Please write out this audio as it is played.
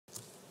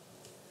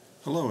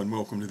Hello and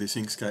welcome to this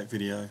Inkscape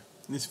video.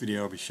 In this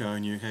video I'll be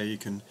showing you how you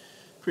can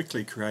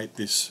quickly create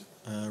this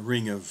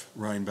ring of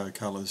rainbow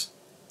colours.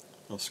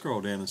 I'll scroll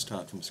down and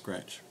start from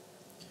scratch.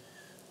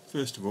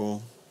 First of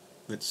all,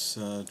 let's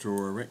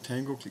draw a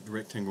rectangle. Click the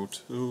rectangle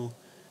tool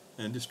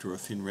and just draw a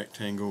thin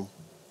rectangle.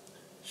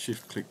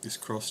 Shift click this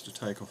cross to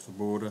take off the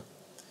border,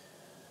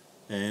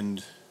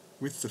 and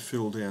with the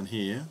fill down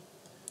here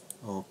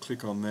I'll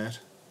click on that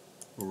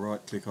or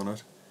right click on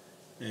it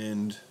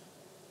and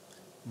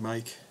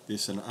make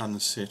this an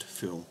unset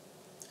fill.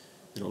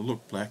 It'll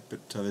look black,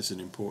 but there's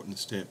an important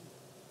step.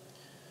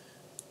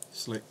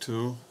 Select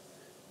tool.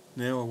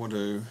 Now I want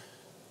to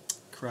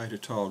create a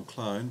tiled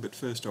clone, but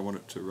first I want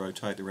it to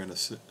rotate around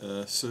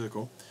a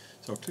circle.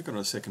 So I'll click on it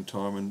a second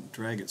time and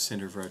drag its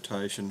centre of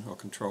rotation. I'll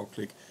control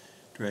click,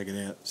 drag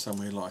it out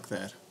somewhere like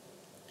that.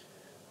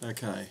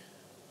 Okay,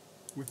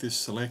 with this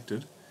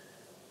selected,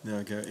 now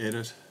I go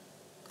edit,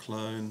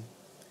 clone,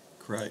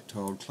 create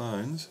tiled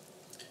clones.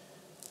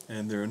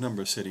 And there are a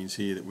number of settings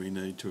here that we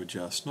need to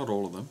adjust, not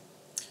all of them.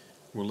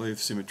 We'll leave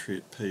symmetry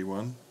at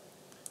P1.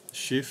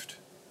 Shift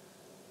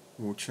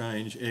will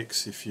change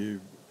X. If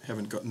you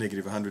haven't got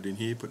negative 100 in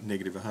here, put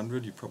negative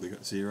 100, you've probably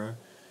got 0.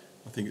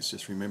 I think it's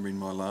just remembering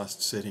my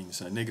last setting.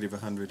 So negative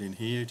 100 in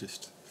here,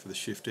 just for the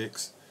Shift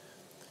X.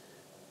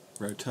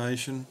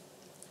 Rotation,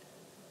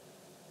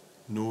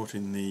 0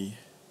 in the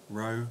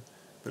row,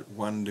 but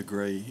 1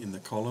 degree in the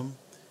column,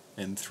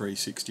 and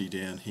 360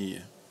 down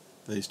here.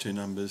 These two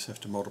numbers have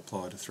to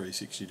multiply to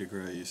 360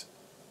 degrees.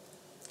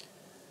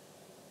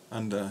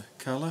 Under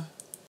colour,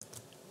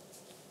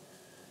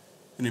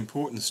 an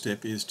important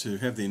step is to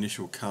have the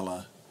initial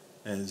colour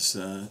as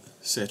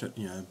set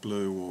at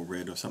blue or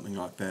red or something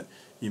like that.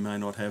 You may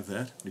not have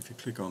that, but if you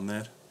click on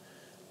that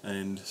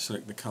and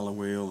select the colour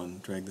wheel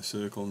and drag the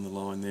circle and the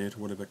line there to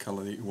whatever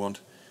colour that you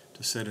want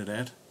to set it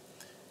at,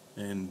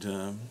 and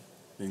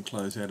then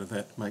close out of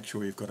that, make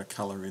sure you've got a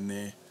colour in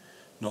there.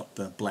 Not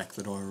the black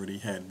that I already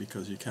had,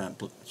 because you can't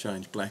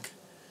change black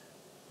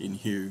in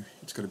hue.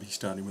 It's got to be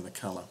starting with a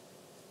colour.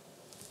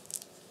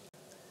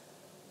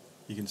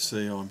 You can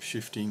see I'm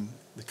shifting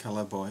the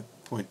colour by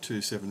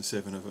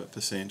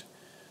 0.277%.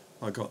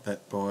 I got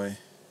that by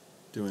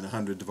doing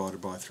 100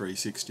 divided by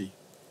 360.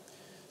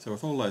 So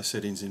with all those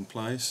settings in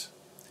place,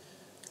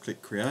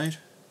 click create,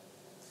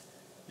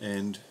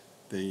 and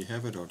there you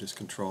have it. I'll just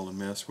control and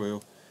mouse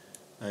wheel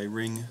a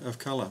ring of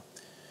colour.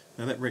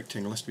 Now that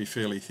rectangle has to be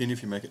fairly thin.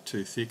 If you make it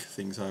too thick,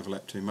 things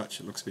overlap too much,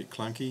 it looks a bit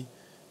clunky,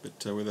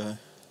 but with a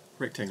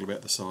rectangle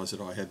about the size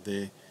that I had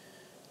there,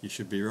 you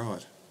should be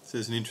right. So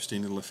there's an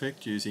interesting little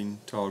effect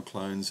using tiled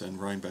clones and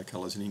rainbow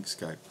colours in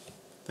Inkscape.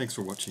 Thanks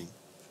for watching.